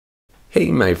Hey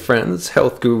my friends,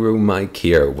 Health Guru Mike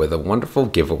here with a wonderful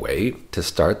giveaway to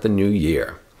start the new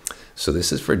year. So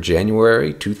this is for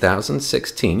January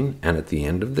 2016, and at the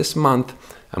end of this month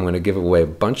I'm going to give away a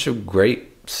bunch of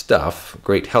great stuff,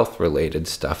 great health related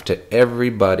stuff to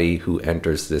everybody who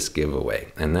enters this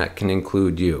giveaway, and that can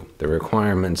include you. The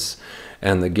requirements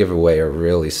and the giveaway are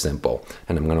really simple,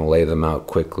 and I'm going to lay them out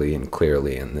quickly and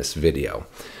clearly in this video.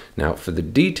 Now, for the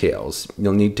details,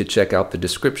 you'll need to check out the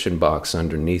description box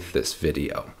underneath this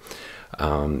video.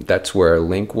 That's where a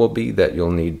link will be that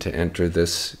you'll need to enter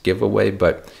this giveaway,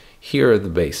 but here are the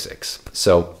basics.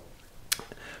 So,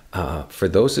 for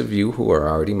those of you who are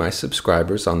already my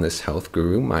subscribers on this Health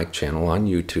Guru Mike channel on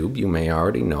YouTube, you may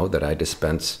already know that I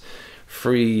dispense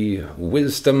free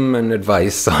wisdom and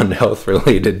advice on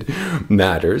health-related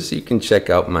matters. You can check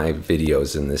out my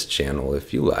videos in this channel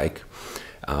if you like.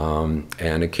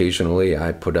 And occasionally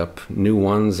I put up new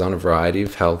ones on a variety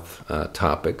of health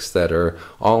topics that are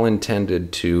all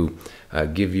intended to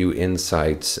give you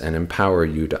insights and empower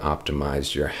you to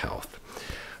optimize your health.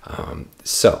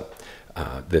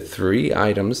 The three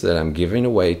items that I'm giving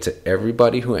away to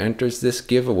everybody who enters this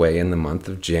giveaway in the month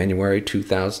of January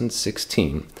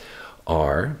 2016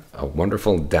 are a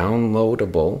wonderful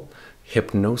downloadable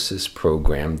hypnosis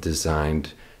program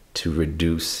designed to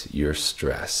reduce your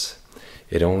stress.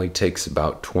 It only takes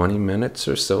about 20 minutes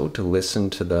or so to listen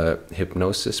to the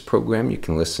hypnosis program. You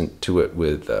can listen to it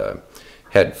with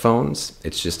headphones.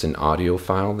 It's just an audio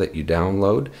file that you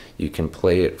download. You can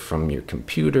play it from your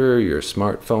computer, your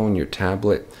smartphone, your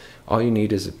tablet. All you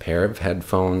need is a pair of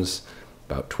headphones,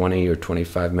 about 20 or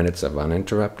 25 minutes of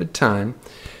uninterrupted time,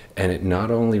 and it not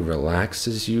only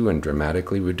relaxes you and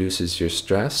dramatically reduces your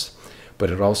stress, but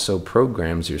it also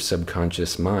programs your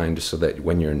subconscious mind so that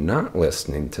when you're not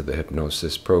listening to the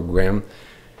hypnosis program,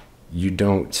 you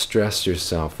don't stress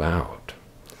yourself out.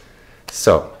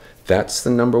 So that's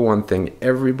the number one thing.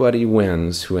 Everybody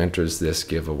wins who enters this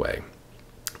giveaway.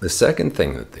 The second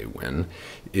thing that they win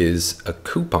is a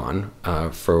coupon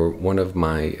for one of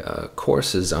my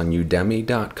courses on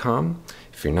Udemy.com.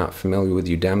 If you're not familiar with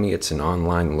Udemy, it's an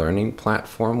online learning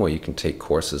platform where you can take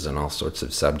courses on all sorts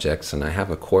of subjects, and I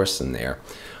have a course in there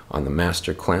on the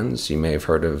Master Cleanse. You may have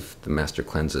heard of the Master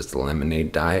Cleanse as the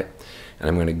lemonade diet, and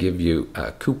I'm going to give you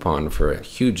a coupon for a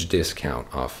huge discount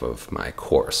off of my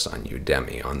course on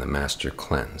Udemy on the Master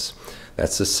Cleanse.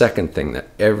 That's the second thing that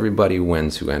everybody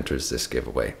wins who enters this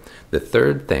giveaway. The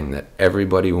third thing that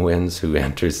everybody wins who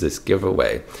enters this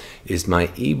giveaway is my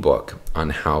ebook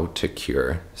on how to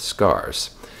cure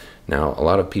scars. Now, a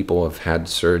lot of people have had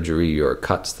surgery or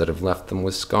cuts that have left them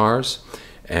with scars,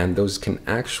 and those can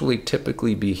actually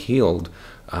typically be healed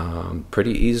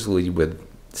pretty easily with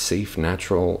safe,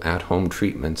 natural, at-home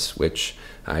treatments, which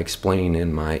I explain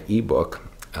in my ebook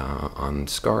on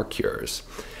scar cures.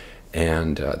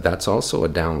 And that's also a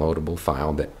downloadable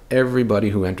file that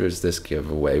everybody who enters this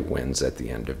giveaway wins at the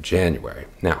end of January.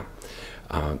 Now,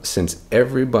 since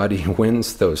everybody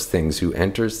wins those things who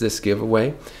enters this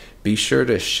giveaway, be sure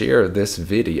to share this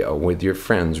video with your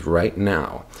friends right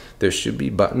now. There should be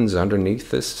buttons underneath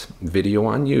this video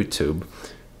on YouTube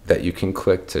that you can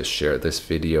click to share this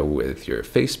video with your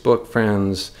Facebook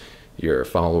friends, your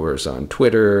followers on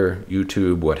Twitter,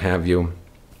 YouTube, what have you.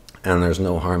 And there's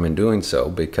no harm in doing so,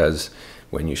 because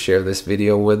when you share this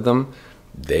video with them,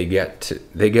 they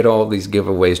get all these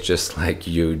giveaways just like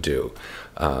you do.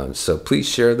 So please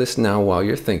share this now while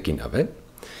you're thinking of it.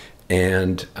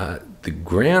 And the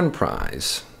grand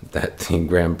prize that the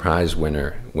grand prize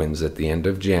winner wins at the end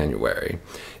of January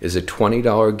is a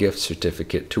 $20 gift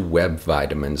certificate to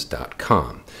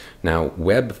webvitamins.com. Now,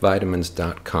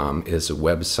 webvitamins.com is a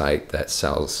website that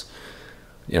sells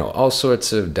all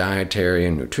sorts of dietary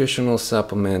and nutritional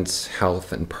supplements,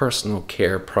 health and personal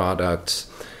care products,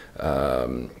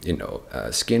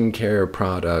 skincare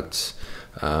products,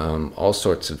 all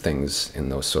sorts of things in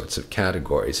those sorts of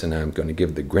categories. And I'm going to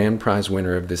give the grand prize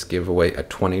winner of this giveaway a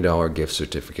 $20 gift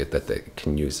certificate that they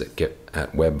can use at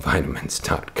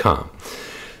webvitamins.com.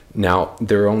 Now,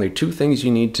 there are only two things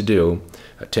you need to do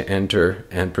to enter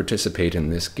and participate in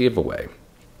this giveaway.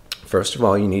 First of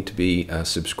all, you need to be a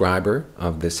subscriber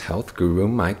of this Health Guru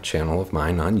Mike channel of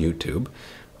mine on YouTube.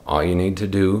 All you need to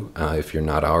do, if you're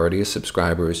not already a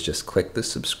subscriber, is just click the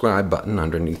subscribe button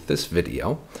underneath this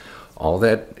video.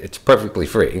 It's perfectly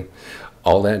free.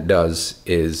 All that does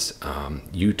is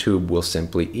YouTube will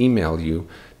simply email you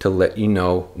to let you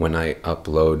know when I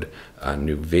upload a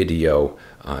new video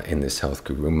in this Health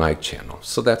Guru Mike channel.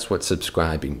 So that's what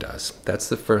subscribing does. That's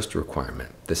the first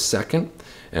requirement. The second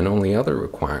and only other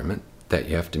requirement that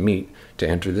you have to meet to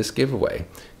enter this giveaway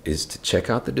is to check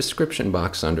out the description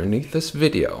box underneath this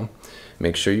video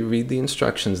make sure you read the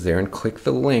instructions there and click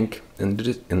the link in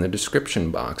the description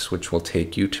box, which will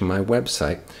take you to my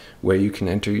website where you can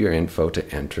enter your info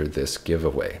to enter this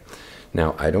giveaway.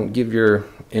 Now, I don't give your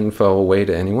info away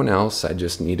to anyone else. I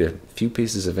just need a few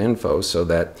pieces of info so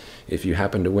that if you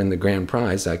happen to win the grand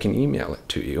prize, I can email it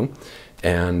to you.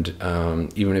 And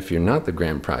even if you're not the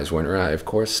grand prize winner, I, of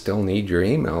course, still need your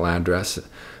email address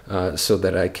so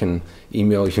that I can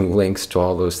email you links to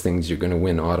all those things you're going to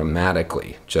win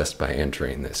automatically just by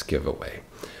entering this giveaway.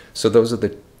 So those are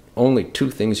the only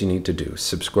two things you need to do.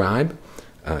 Subscribe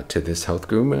to this Health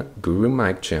Guru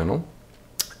Mike channel,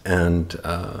 and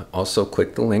also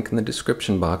click the link in the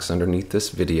description box underneath this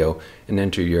video and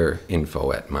enter your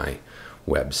info at my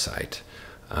website.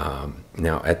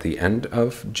 Now, at the end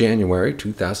of January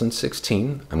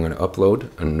 2016, I'm going to upload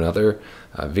another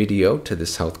video to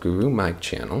this Health Guru Mike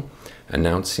channel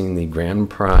announcing the grand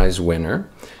prize winner.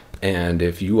 And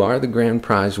if you are the grand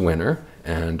prize winner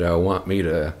and want me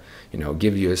to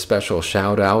give you a special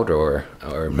shout out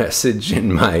or message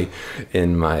in my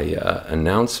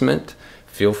announcement,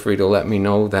 feel free to let me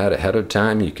know that ahead of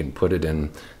time. You can put it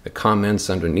in the comments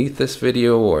underneath this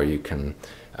video, or you can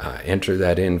enter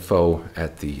that info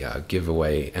at the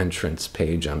giveaway entrance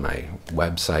page on my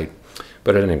website.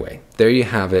 But anyway, there you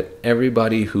have it.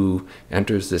 Everybody who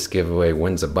enters this giveaway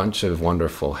wins a bunch of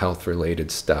wonderful health-related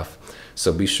stuff.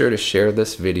 So be sure to share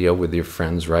this video with your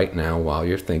friends right now while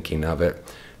you're thinking of it.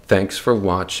 Thanks for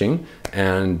watching,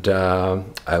 and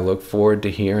I look forward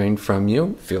to hearing from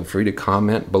you. Feel free to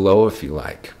comment below if you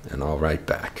like, and I'll write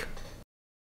back.